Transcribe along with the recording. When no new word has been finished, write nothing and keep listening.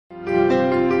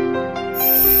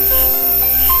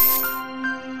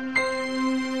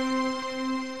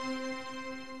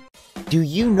Do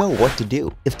you know what to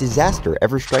do if disaster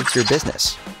ever strikes your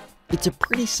business? It's a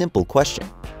pretty simple question,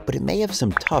 but it may have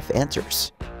some tough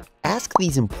answers. Ask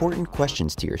these important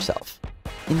questions to yourself.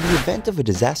 In the event of a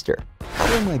disaster, how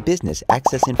will my business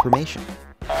access information?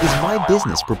 Is my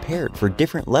business prepared for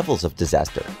different levels of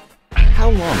disaster?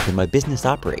 How long can my business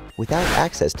operate without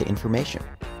access to information?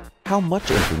 How much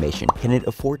information can it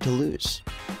afford to lose?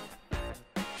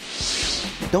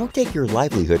 Don't take your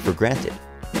livelihood for granted.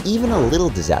 Even a little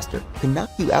disaster can knock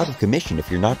you out of commission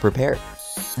if you're not prepared.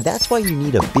 That's why you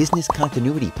need a business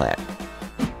continuity plan,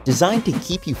 designed to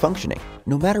keep you functioning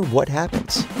no matter what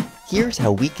happens. Here's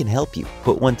how we can help you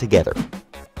put one together.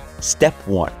 Step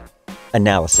 1.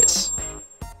 Analysis.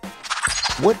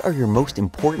 What are your most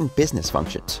important business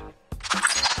functions?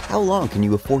 How long can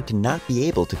you afford to not be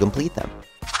able to complete them?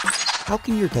 How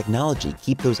can your technology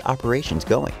keep those operations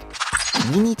going?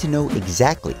 We need to know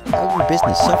exactly how your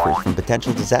business suffers from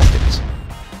potential disasters,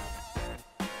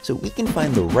 so we can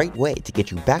find the right way to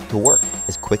get you back to work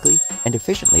as quickly and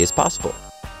efficiently as possible.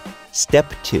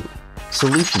 Step 2.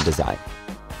 Solution design.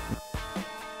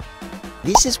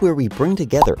 This is where we bring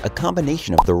together a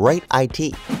combination of the right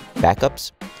IT,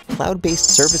 backups, cloud-based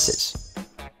services,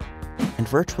 and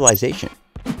virtualization,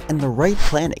 and the right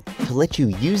planning to let you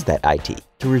use that IT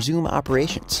to resume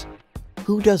operations.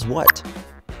 Who does what?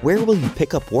 Where will you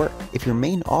pick up work if your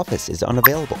main office is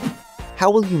unavailable? How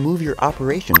will you move your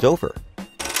operations over?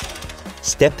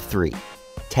 Step 3.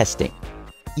 Testing.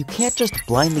 You can't just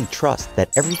blindly trust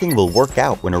that everything will work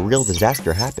out when a real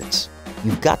disaster happens.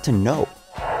 You've got to know.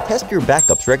 Test your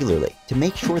backups regularly to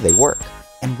make sure they work,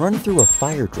 and run through a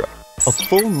fire drill, a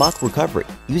full mock recovery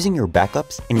using your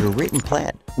backups and your written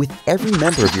plan, with every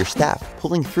member of your staff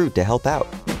pulling through to help out.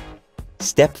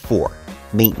 Step 4.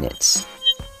 Maintenance.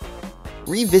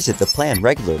 Revisit the plan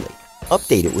regularly,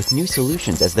 update it with new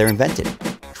solutions as they're invented,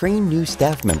 train new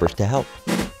staff members to help,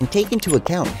 and take into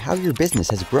account how your business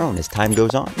has grown as time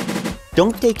goes on.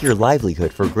 Don't take your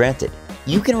livelihood for granted.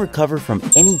 You can recover from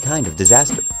any kind of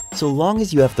disaster, so long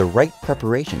as you have the right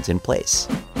preparations in place.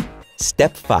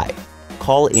 Step 5.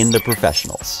 Call in the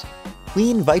professionals.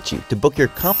 We invite you to book your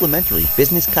complimentary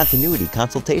business continuity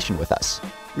consultation with us.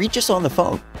 Reach us on the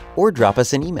phone or drop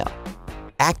us an email.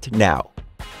 Act now.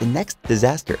 The next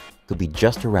disaster could be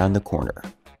just around the corner.